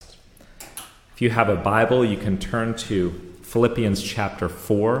If you have a Bible, you can turn to Philippians chapter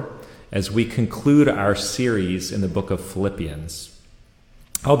 4 as we conclude our series in the book of Philippians.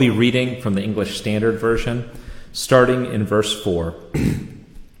 I'll be reading from the English Standard Version, starting in verse 4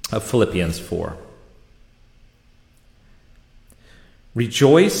 of Philippians 4.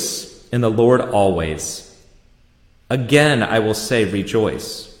 Rejoice in the Lord always. Again, I will say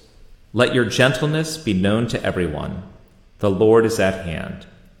rejoice. Let your gentleness be known to everyone. The Lord is at hand.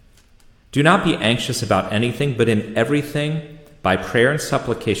 Do not be anxious about anything, but in everything, by prayer and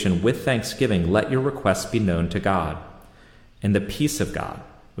supplication with thanksgiving, let your requests be known to God. And the peace of God,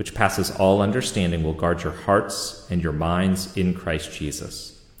 which passes all understanding, will guard your hearts and your minds in Christ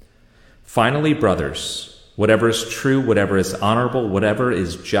Jesus. Finally, brothers, whatever is true, whatever is honorable, whatever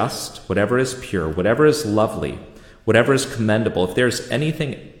is just, whatever is pure, whatever is lovely, whatever is commendable, if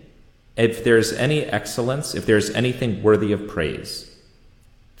there's any excellence, if there's anything worthy of praise,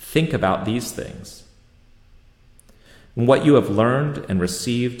 think about these things. And what you have learned and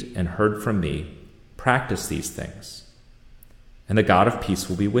received and heard from me, practice these things, and the God of peace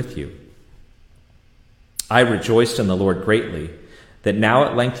will be with you. I rejoiced in the Lord greatly that now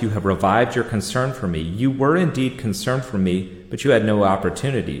at length you have revived your concern for me. You were indeed concerned for me, but you had no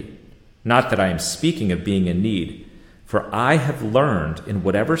opportunity. Not that I am speaking of being in need, for I have learned in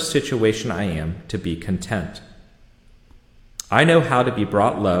whatever situation I am to be content. I know how to be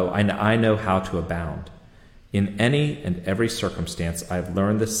brought low, and I know how to abound. In any and every circumstance, I have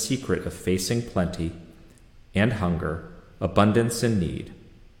learned the secret of facing plenty and hunger, abundance and need.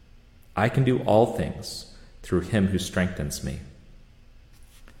 I can do all things through him who strengthens me.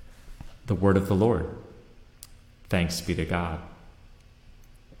 The word of the Lord. Thanks be to God.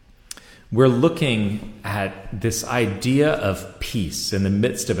 We're looking at this idea of peace in the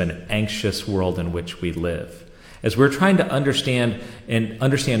midst of an anxious world in which we live. As we're trying to understand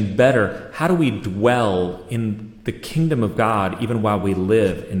better, how do we dwell in the kingdom of God even while we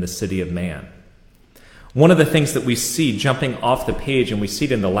live in the city of man? One of the things that we see jumping off the page, and we see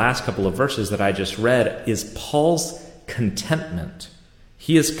it in the last couple of verses that I just read, is Paul's contentment.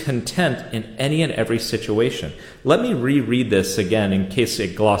 He is content in any and every situation. Let me reread this again in case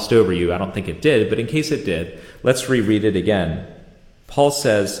it glossed over you. I don't think it did, but in case it did, let's reread it again. Paul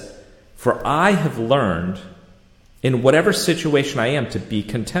says, "For I have learned in whatever situation I am to be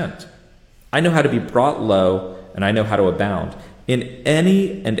content. I know how to be brought low, and I know how to abound. In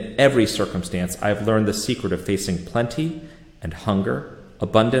any and every circumstance, I have learned the secret of facing plenty and hunger,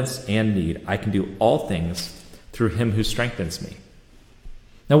 abundance and need. I can do all things through him who strengthens me."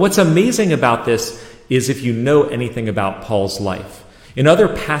 Now, what's amazing about this is if you know anything about Paul's life. In other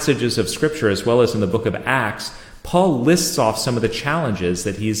passages of Scripture, as well as in the book of Acts, Paul lists off some of the challenges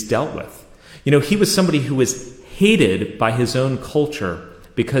that he's dealt with. He was somebody who was hated by his own culture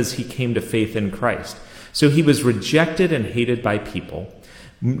because he came to faith in Christ. So he was rejected and hated by people.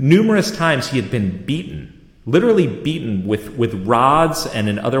 Numerous times he had been beaten, literally beaten with rods and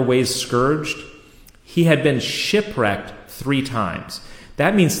in other ways scourged. He had been shipwrecked 3 times.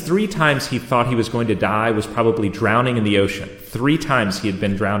 That means 3 times he thought he was going to die, was probably drowning in the ocean. 3 times he had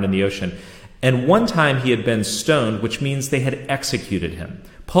been drowned in the ocean. And 1 time he had been stoned, which means they had executed him.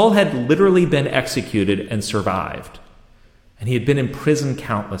 Paul had literally been executed and survived. And he had been in prison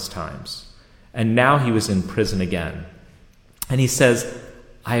countless times. And now he was in prison again. And he says,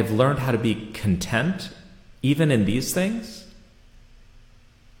 I have learned how to be content even in these things.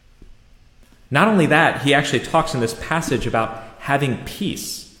 Not only that, he actually talks in this passage about having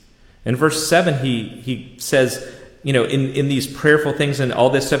peace. In verse 7, he says, in these prayerful things and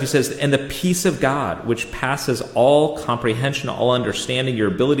all this stuff, he says, and the peace of God, which passes all comprehension, all understanding, your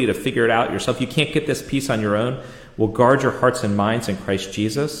ability to figure it out yourself. You can't get this peace on your own, will guard your hearts and minds in Christ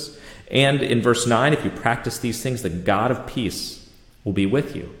Jesus. And in verse 9, if you practice these things, the God of peace will be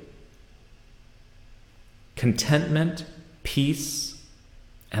with you. Contentment, peace,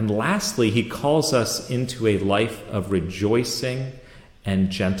 and lastly, he calls us into a life of rejoicing and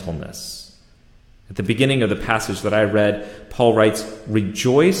gentleness. At the beginning of the passage that I read, Paul writes,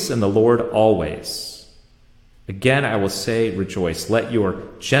 "Rejoice in the Lord always. Again, I will say, rejoice. Let your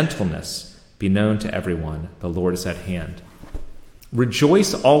gentleness be known to everyone. The Lord is at hand."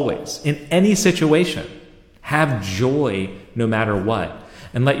 Rejoice always, in any situation. Have joy no matter what.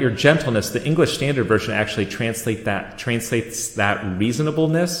 And let your gentleness, the English Standard Version actually translates that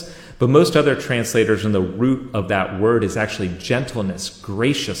reasonableness, but most other translators in the root of that word is actually gentleness,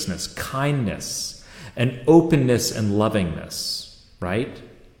 graciousness, kindness, and openness and lovingness, right?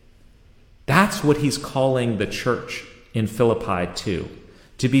 That's what he's calling the church in Philippi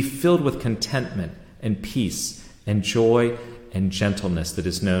to be filled with contentment and peace and joy and gentleness that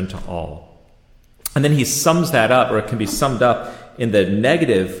is known to all. And then he sums that up, or it can be summed up in the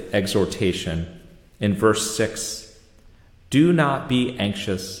negative exhortation in verse 6. Do not be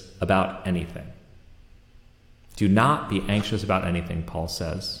anxious about anything. Do not be anxious about anything, Paul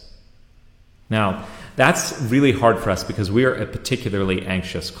says. Now, that's really hard for us because we are a particularly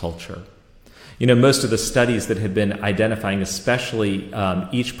anxious culture. You know, most of the studies that have been identifying, especially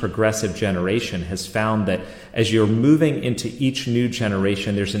each progressive generation, has found that as you're moving into each new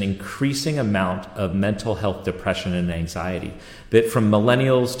generation, there's an increasing amount of mental health depression and anxiety. That from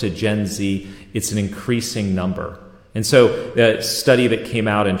millennials to Gen Z, it's an increasing number. And so the study that came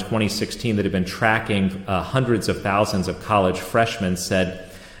out in 2016 that had been tracking hundreds of thousands of college freshmen said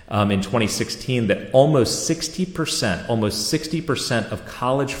in 2016 that almost 60% of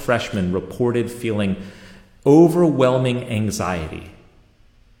college freshmen reported feeling overwhelming anxiety.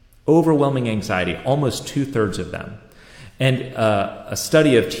 Overwhelming anxiety, almost 2/3 of them. And a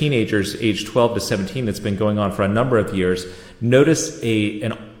study of teenagers aged 12 to 17 that's been going on for a number of years noticed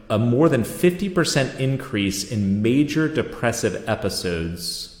a more than 50% increase in major depressive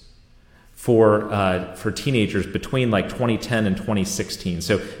episodes for teenagers between like 2010 and 2016.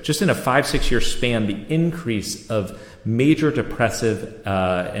 So just in a 5-6 year span, the increase of major depressive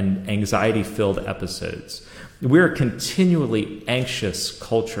and anxiety-filled episodes. We're a continually anxious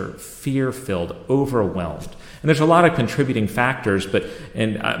culture, fear-filled, overwhelmed. And there's a lot of contributing factors,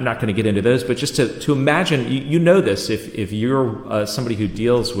 and I'm not going to get into those, but just to imagine, you know this if you're somebody who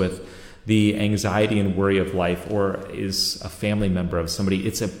deals with the anxiety and worry of life or is a family member of somebody,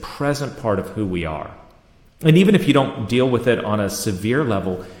 it's a present part of who we are. And even if you don't deal with it on a severe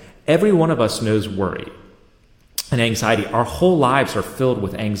level, every one of us knows worry and anxiety. Our whole lives are filled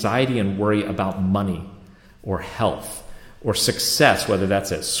with anxiety and worry about money or health or success, whether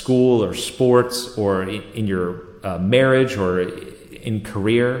that's at school or sports or in your marriage or in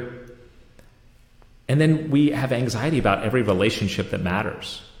career. And then we have anxiety about every relationship that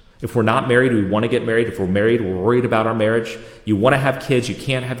matters. If we're not married, we want to get married. If we're married, we're worried about our marriage. You want to have kids, you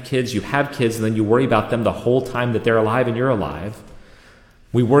can't have kids. You have kids, and then you worry about them the whole time that they're alive and you're alive.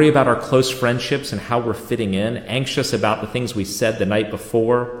 We worry about our close friendships and how we're fitting in, anxious about the things we said the night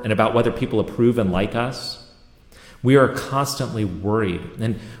before and about whether people approve and like us. We are constantly worried.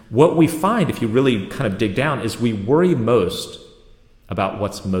 And what we find, if you really kind of dig down, is we worry most about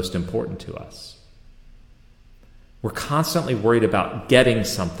what's most important to us. We're constantly worried about getting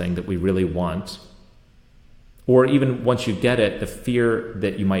something that we really want, or even once you get it, the fear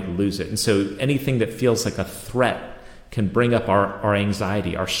that you might lose it. And so anything that feels like a threat can bring up our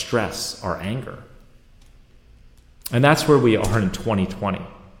anxiety, our stress, our anger. And that's where we are in 2020,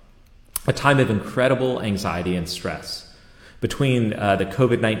 a time of incredible anxiety and stress between the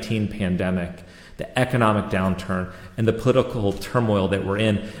COVID-19 pandemic, the economic downturn, and the political turmoil that we're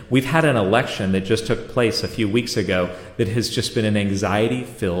in. We've had an election that just took place a few weeks ago that has just been an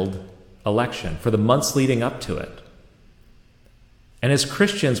anxiety-filled election for the months leading up to it. And as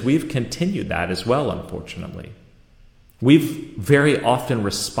Christians, we've continued that as well, unfortunately. We've very often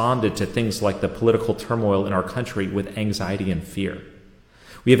responded to things like the political turmoil in our country with anxiety and fear.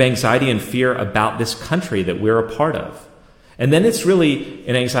 We have anxiety and fear about this country that we're a part of. And then it's really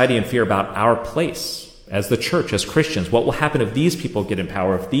an anxiety and fear about our place as the church, as Christians. What will happen if these people get in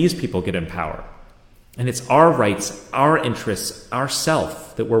power, if these people get in power? And it's our rights, our interests, our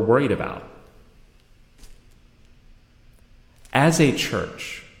self that we're worried about. As a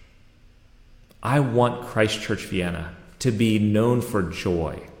church, I want Christ Church Vienna to be known for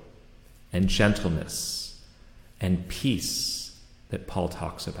joy and gentleness and peace that Paul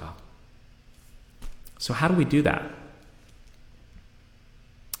talks about. So how do we do that?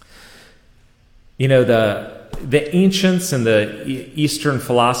 You know, the ancients and the Eastern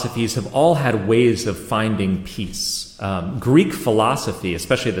philosophies have all had ways of finding peace. Greek philosophy,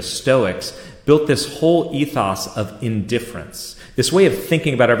 especially the Stoics, built this whole ethos of indifference, this way of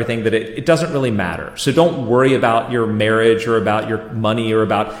thinking about everything that it doesn't really matter. So don't worry about your marriage or about your money or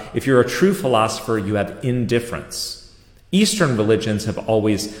about, if you're a true philosopher, you have indifference. Eastern religions have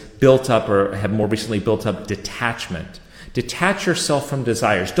always built up, or have more recently built up, detachment. Detach yourself from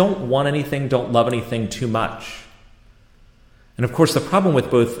desires. Don't want anything, don't love anything too much. And of course, the problem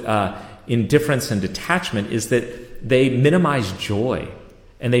with both indifference and detachment is that they minimize joy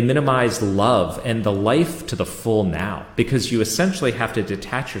and they minimize love and the life to the full now, because you essentially have to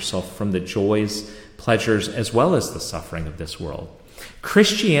detach yourself from the joys, pleasures, as well as the suffering of this world.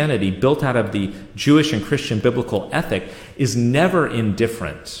 Christianity, built out of the Jewish and Christian biblical ethic, is never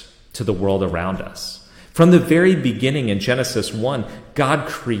indifferent to the world around us. From the very beginning in Genesis 1, God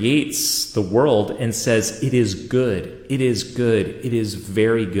creates the world and says, it is good, it is good, it is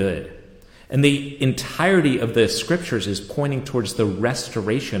very good. And the entirety of the scriptures is pointing towards the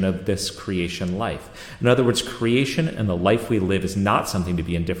restoration of this creation life. In other words, creation and the life we live is not something to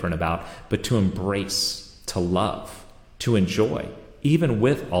be indifferent about, but to embrace, to love, to enjoy, even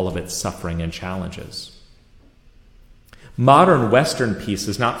with all of its suffering and challenges. Modern Western peace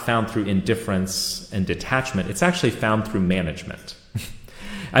is not found through indifference and detachment. It's actually found through management.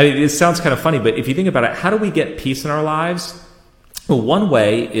 I mean, it sounds kind of funny, but if you think about it, how do we get peace in our lives? Well, one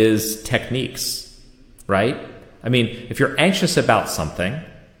way is techniques, right? I mean, if you're anxious about something,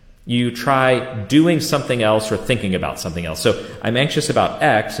 you try doing something else or thinking about something else. So I'm anxious about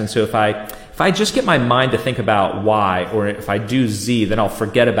X, and so if I just get my mind to think about Y, or if I do Z, then I'll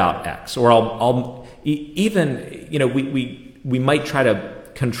forget about X, or I'll even, we might try to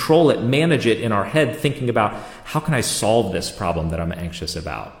control it, manage it in our head, thinking about how can I solve this problem that I'm anxious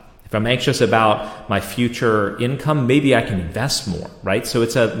about. If I'm anxious about my future income, maybe I can invest more, right? So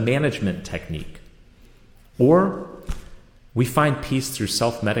it's a management technique. Or we find peace through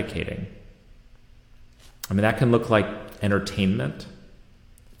self-medicating. I mean, that can look like entertainment,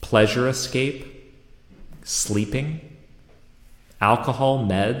 pleasure escape, sleeping, alcohol,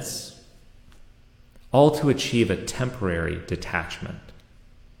 meds, all to achieve a temporary detachment.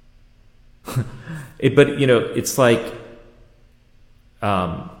 But, it's like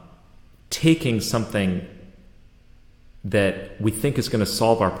taking something that we think is going to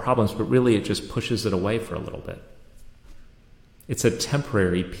solve our problems, but really it just pushes it away for a little bit. It's a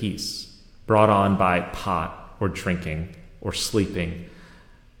temporary peace brought on by pot or drinking or sleeping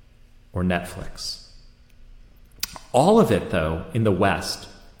or Netflix. All of it, though, in the West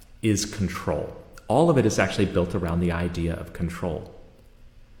is control. All of it is actually built around the idea of control.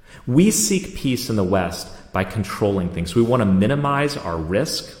 We seek peace in the West by controlling things. We want to minimize our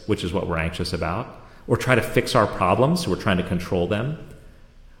risk, which is what we're anxious about, or try to fix our problems, so we're trying to control them.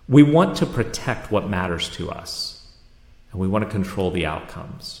 We want to protect what matters to us, and we want to control the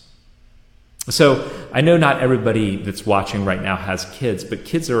outcomes. So I know not everybody that's watching right now has kids, but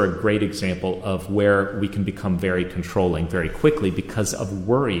kids are a great example of where we can become very controlling very quickly because of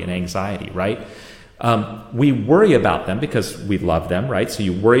worry and anxiety, right? We worry about them because we love them, right? So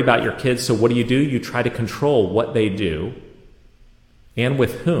you worry about your kids. So what do? You try to control what they do and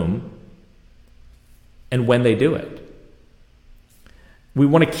with whom and when they do it. We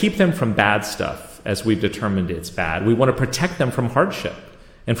want to keep them from bad stuff as we've determined it's bad. We want to protect them from hardship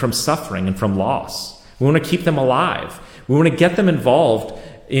and from suffering and from loss. We want to keep them alive. We want to get them involved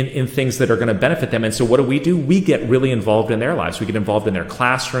in things that are going to benefit them. And so what do? We get really involved in their lives. We get involved in their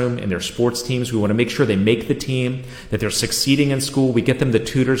classroom, in their sports teams. We want to make sure they make the team, that they're succeeding in school. We get them the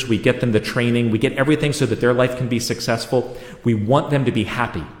tutors. We get them the training. We get everything so that their life can be successful. We want them to be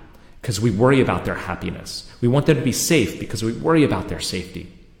happy because we worry about their happiness. We want them to be safe because we worry about their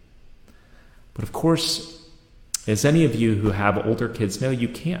safety. But of course, as any of you who have older kids know, you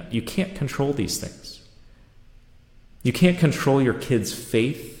can't control these things. You can't control your kids'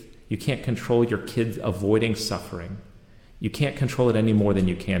 faith. You can't control your kids avoiding suffering. You can't control it any more than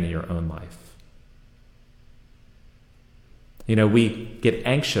you can in your own life. We get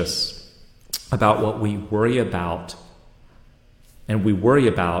anxious about what we worry about, and we worry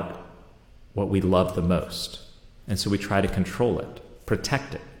about what we love the most. And so we try to control it,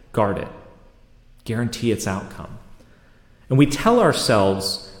 protect it, guard it, guarantee its outcome. And we tell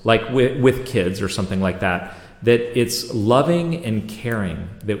ourselves, like with kids or something like that it's loving and caring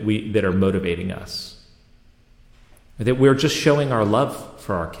that are motivating us. That we're just showing our love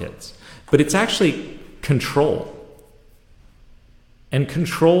for our kids. But it's actually control. And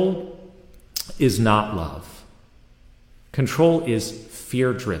control is not love. Control is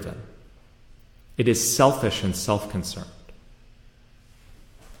fear-driven. It is selfish and self-concerned.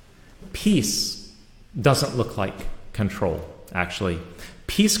 Peace doesn't look like control, actually.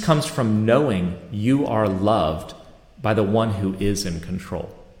 Peace comes from knowing you are loved by the one who is in control.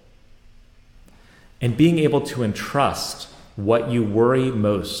 And being able to entrust what you worry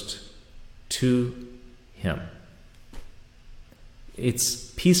most to him.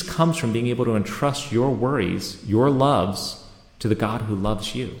 Peace comes from being able to entrust your worries, your loves, to the God who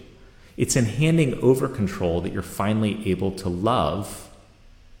loves you. It's in handing over control that you're finally able to love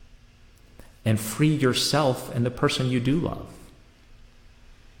and free yourself and the person you do love.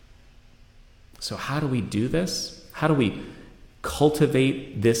 So how do we do this? How do we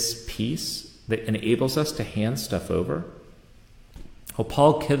cultivate this peace that enables us to hand stuff over? Well,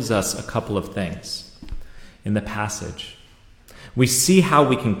 Paul gives us a couple of things in the passage. We see how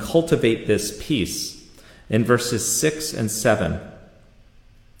we can cultivate this peace in verses 6 and 7.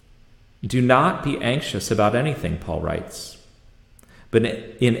 Do not be anxious about anything, Paul writes, But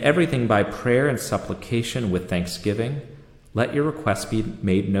in everything by prayer and supplication with thanksgiving, let your requests be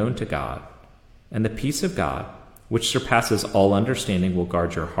made known to God. And the peace of God, which surpasses all understanding, will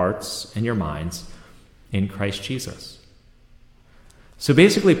guard your hearts and your minds in Christ Jesus. So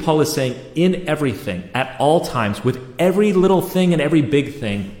basically, Paul is saying, in everything, at all times, with every little thing and every big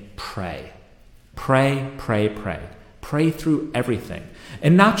thing, pray. Pray, pray, pray. Pray through everything.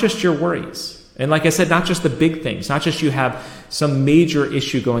 And not just your worries. And like I said, not just the big things, not just you have some major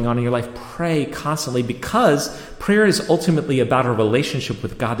issue going on in your life. Pray constantly, because prayer is ultimately about a relationship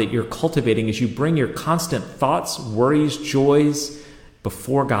with God that you're cultivating as you bring your constant thoughts, worries, joys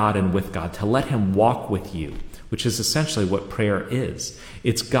before God and with God to let him walk with you, which is essentially what prayer is.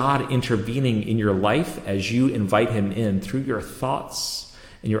 It's God intervening in your life as you invite him in through your thoughts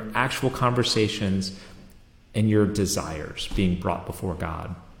and your actual conversations and your desires being brought before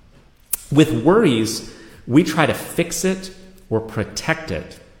God. With worries, we try to fix it or protect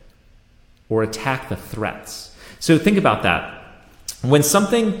it or attack the threats. So think about that. When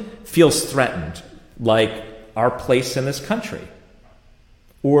something feels threatened, like our place in this country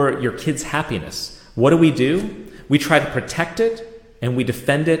or your kid's happiness, what do? We try to protect it and we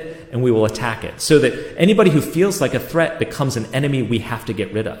defend it and we will attack it so that anybody who feels like a threat becomes an enemy we have to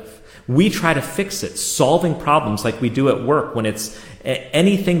get rid of. We try to fix it, solving problems like we do at work when it's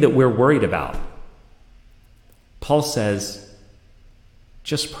anything that we're worried about. Paul says,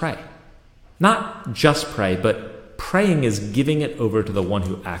 just pray. Not just pray, but praying is giving it over to the one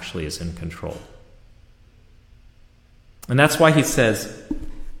who actually is in control. And that's why he says,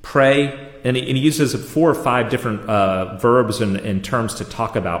 pray, and he uses 4 or 5 different verbs and terms to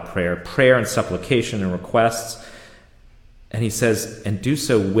talk about prayer and supplication and requests. And he says, and do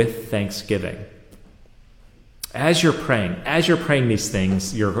so with thanksgiving. As you're praying these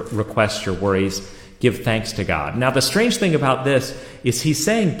things, your requests, your worries, give thanks to God. Now, the strange thing about this is he's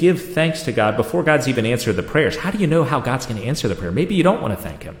saying give thanks to God before God's even answered the prayers. How do you know how God's going to answer the prayer? Maybe you don't want to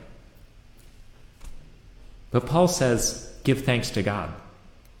thank him. But Paul says give thanks to God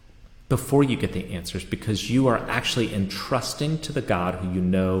before you get the answers, because you are actually entrusting to the God who you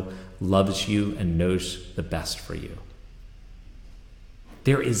know loves you and knows the best for you.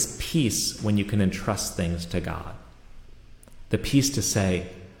 There is peace when you can entrust things to God. The peace to say,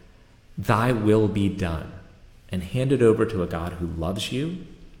 thy will be done, and hand it over to a God who loves you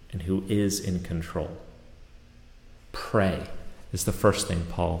and who is in control. Pray is the first thing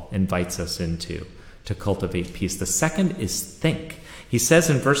Paul invites us into to cultivate peace. The second is think. He says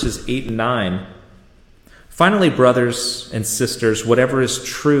in verses 8 and 9, finally, brothers and sisters, whatever is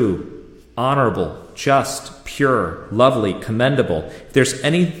true, honorable, just, pure, lovely, commendable, if there's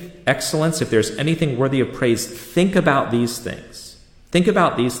any excellence, if there's anything worthy of praise, think about these things. Think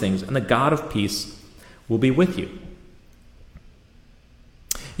about these things, and the God of peace will be with you.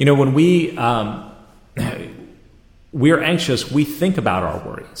 You know, when we're anxious, we think about our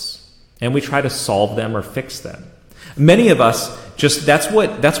worries, and we try to solve them or fix them. Many of us that's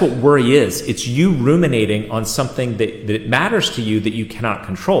what worry is. It's you ruminating on something that matters to you that you cannot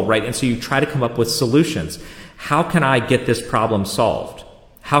control, right? And so you try to come up with solutions. How can I get this problem solved?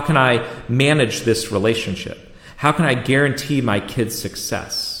 How can I manage this relationship? How can I guarantee my kid's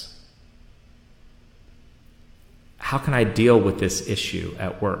success? How can I deal with this issue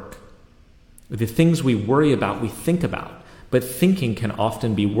at work? The things we worry about, we think about. But thinking can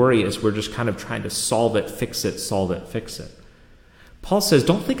often be worry as we're just kind of trying to solve it, fix it, solve it, fix it. Paul says,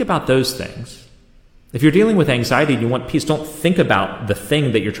 don't think about those things. If you're dealing with anxiety and you want peace, don't think about the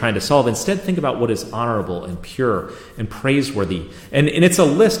thing that you're trying to solve. Instead, think about what is honorable and pure and praiseworthy. And it's a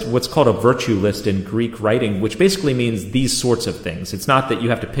list, what's called a virtue list in Greek writing, which basically means these sorts of things. It's not that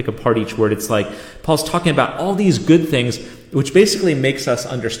you have to pick apart each word. It's like Paul's talking about all these good things, which basically makes us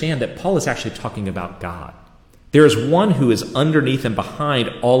understand that Paul is actually talking about God. There is one who is underneath and behind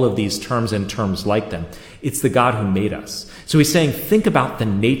all of these terms and terms like them. It's the God who made us. So he's saying, think about the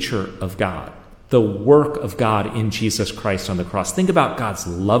nature of God, the work of God in Jesus Christ on the cross. Think about God's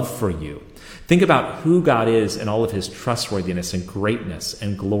love for you. Think about who God is and all of his trustworthiness and greatness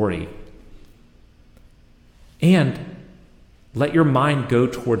and glory. And let your mind go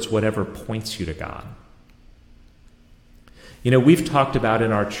towards whatever points you to God. You know, we've talked about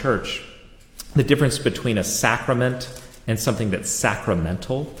in our church the difference between a sacrament and something that's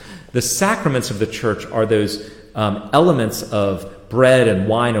sacramental. The sacraments of the church are those elements of bread and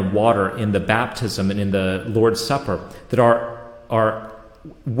wine and water in the baptism and in the Lord's Supper that are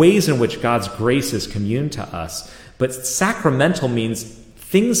ways in which God's grace is communed to us. But sacramental means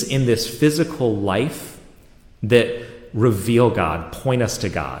things in this physical life that reveal God, point us to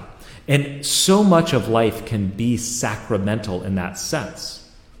God. And so much of life can be sacramental in that sense.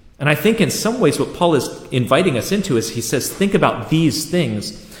 And I think in some ways what Paul is inviting us into is he says, think about these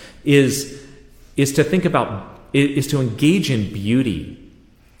things is to engage in beauty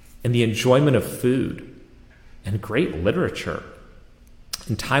and the enjoyment of food and great literature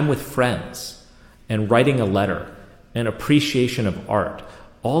and time with friends and writing a letter and appreciation of art.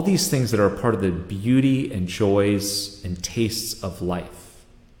 All these things that are part of the beauty and joys and tastes of life.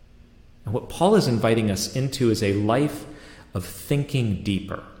 And what Paul is inviting us into is a life of thinking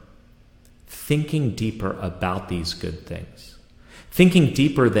deeper about these good things, thinking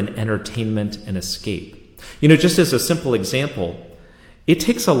deeper than entertainment and escape. Just as a simple example, it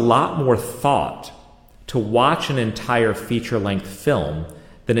takes a lot more thought to watch an entire feature-length film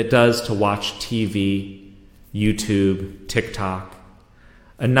than it does to watch TV, YouTube, TikTok.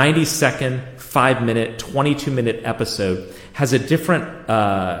 A 90-second, 5-minute, 22-minute episode has a different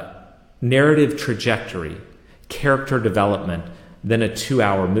narrative trajectory, character development than a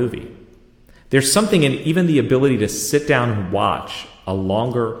 2-hour movie. There's something in even the ability to sit down and watch a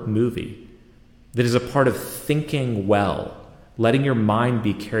longer movie that is a part of thinking well, letting your mind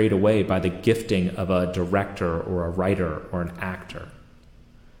be carried away by the gifting of a director or a writer or an actor.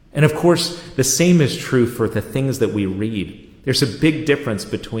 And of course, the same is true for the things that we read. There's a big difference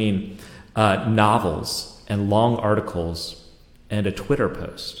between novels and long articles and a Twitter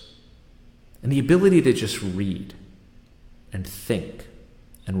post. And the ability to just read and think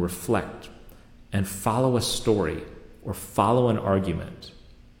and reflect and follow a story or follow an argument.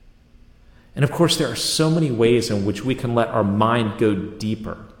 And of course, there are so many ways in which we can let our mind go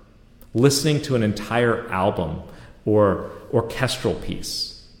deeper. Listening to an entire album or orchestral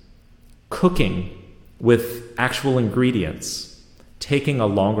piece, cooking with actual ingredients, taking a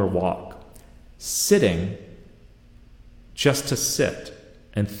longer walk, sitting just to sit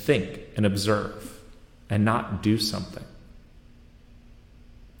and think and observe and not do something.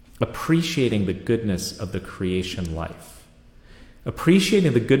 Appreciating the goodness of the creation life.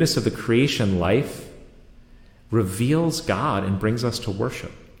 Appreciating the goodness of the creation life reveals God and brings us to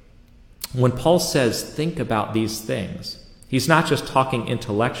worship. When Paul says, think about these things, he's not just talking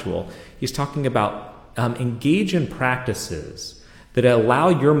intellectual, he's talking about engage in practices that allow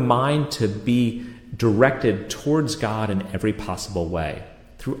your mind to be directed towards God in every possible way,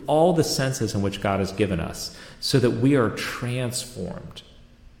 through all the senses in which God has given us, so that we are transformed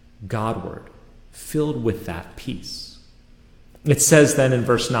Godward, filled with that peace. It says then in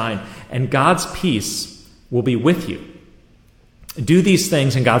verse 9, and God's peace will be with you. Do these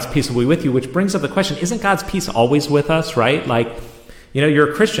things and God's peace will be with you, which brings up the question, isn't God's peace always with us, right?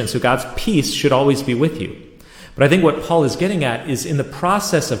 You're a Christian, so God's peace should always be with you. But I think what Paul is getting at is in the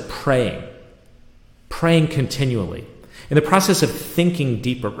process of praying continually, in the process of thinking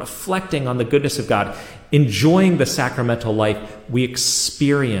deeper, reflecting on the goodness of God, enjoying the sacramental life, we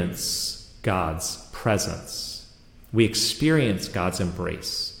experience God's presence. We experience God's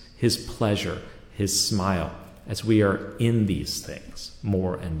embrace, his pleasure, his smile, as we are in these things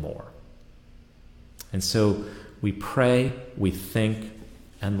more and more. And so we pray, we think,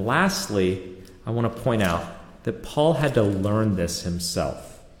 and lastly, I want to point out that Paul had to learn this himself.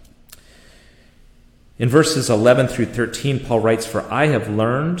 In verses 11 through 13, Paul writes, for I have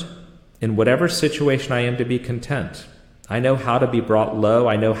learned in whatever situation I am to be content. I know how to be brought low.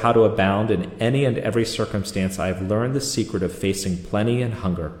 I know how to abound in any and every circumstance. I have learned the secret of facing plenty and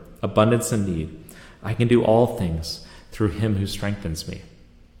hunger, abundance and need. I can do all things through him who strengthens me.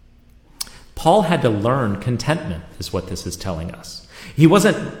 Paul had to learn contentment, is what this is telling us. He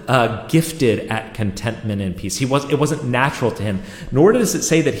wasn't gifted at contentment and peace. It wasn't natural to him, nor does it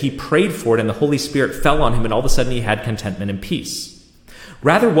say that he prayed for it and the Holy Spirit fell on him and all of a sudden he had contentment and peace.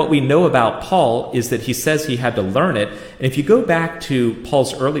 Rather, what we know about Paul is that he says he had to learn it. And if you go back to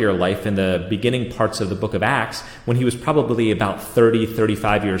Paul's earlier life in the beginning parts of the book of Acts, when he was probably about 30,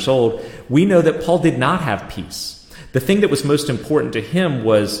 35 years old, we know that Paul did not have peace. The thing that was most important to him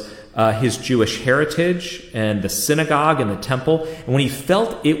was his Jewish heritage and the synagogue and the temple. And when he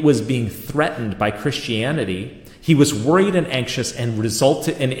felt it was being threatened by Christianity, he was worried and anxious, and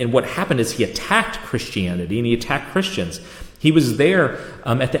what happened is he attacked Christianity and he attacked Christians. He was there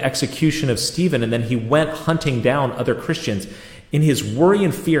at the execution of Stephen, and then he went hunting down other Christians. In his worry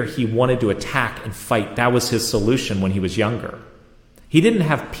and fear, he wanted to attack and fight. That was his solution when he was younger. He didn't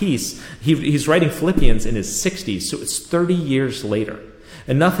have peace. He's writing Philippians in his 60s, so it's 30 years later.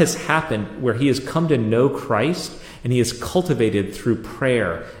 Enough has happened where he has come to know Christ, and he is cultivated through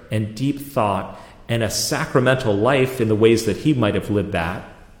prayer and deep thought and a sacramental life in the ways that he might have lived that.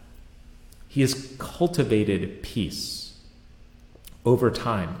 He has cultivated peace. over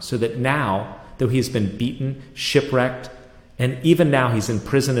time, so that now, though he's been beaten, shipwrecked, and even now he's in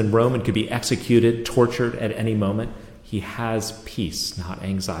prison in Rome and could be executed, tortured at any moment, he has peace, not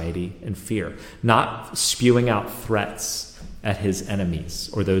anxiety and fear, not spewing out threats at his enemies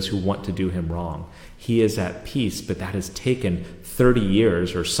or those who want to do him wrong. He is at peace, but that has taken 30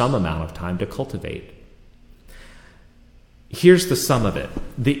 years or some amount of time to cultivate. Here's the sum of it.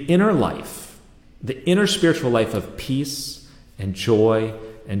 The inner life, the inner spiritual life of peace and joy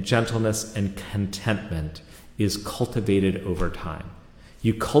and gentleness and contentment is cultivated over time.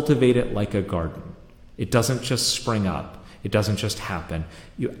 You cultivate it like a garden. It doesn't just spring up. It doesn't just happen.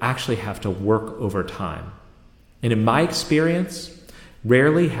 You actually have to work over time. And in my experience,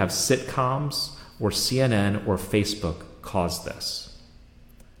 rarely have sitcoms or CNN or Facebook caused this,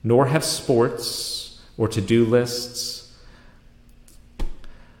 nor have sports or to-do lists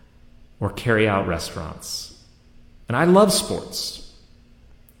or carry-out restaurants. And I love sports.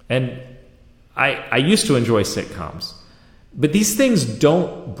 And I used to enjoy sitcoms. But these things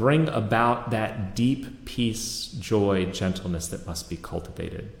don't bring about that deep peace, joy, gentleness that must be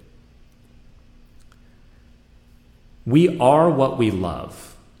cultivated. We are what we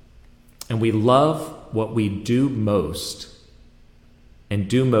love, and we love what we do most, and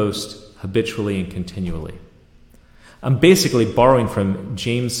do most habitually and continually. I'm basically borrowing from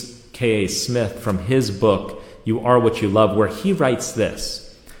James K.A. Smith from his book, You Are What You Love, where he writes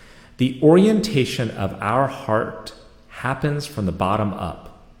this: the orientation of our heart happens from the bottom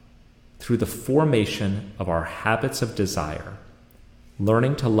up, through the formation of our habits of desire.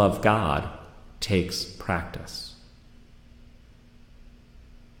 Learning to love God takes practice.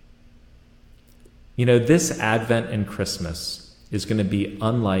 You know, this Advent and Christmas is going to be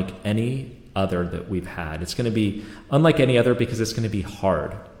unlike any other that we've had. It's going to be unlike any other because it's going to be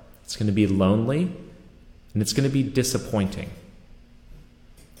hard. It's going to be lonely, and it's going to be disappointing.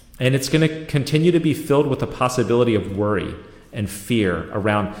 And it's going to continue to be filled with the possibility of worry and fear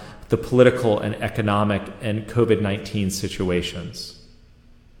around the political and economic and COVID-19 situations.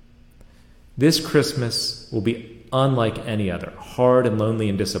 This Christmas will be unlike any other, hard and lonely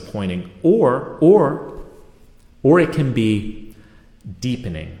and disappointing, or it can be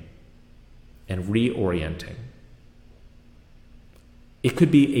deepening and reorienting. It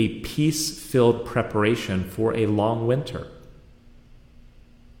could be a peace-filled preparation for a long winter.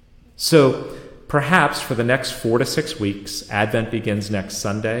 So perhaps for the next 4 to 6 weeks, Advent begins next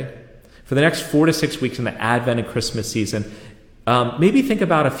Sunday. For the next 4 to 6 weeks in the Advent and Christmas season, maybe think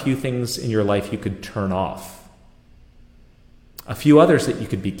about a few things in your life you could turn off, a few others that you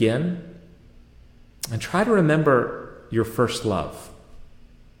could begin, and try to remember your first love.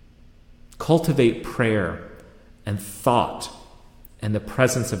 Cultivate prayer and thought and the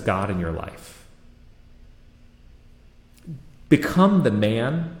presence of God in your life. Become the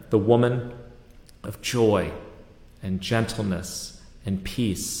man, the woman of joy and gentleness and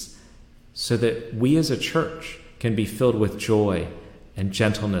peace, so that we as a church can be filled with joy and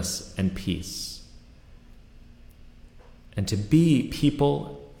gentleness and peace. And to be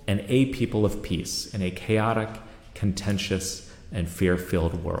people and a people of peace in a chaotic, contentious, and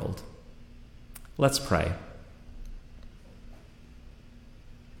fear-filled world. Let's pray.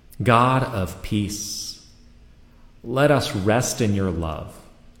 God of peace, let us rest in your love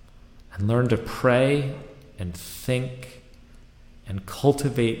and learn to pray and think and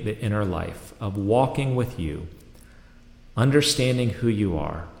cultivate the inner life of walking with you, understanding who you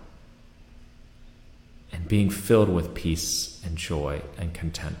are, and being filled with peace and joy and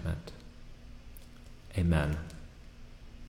contentment. Amen.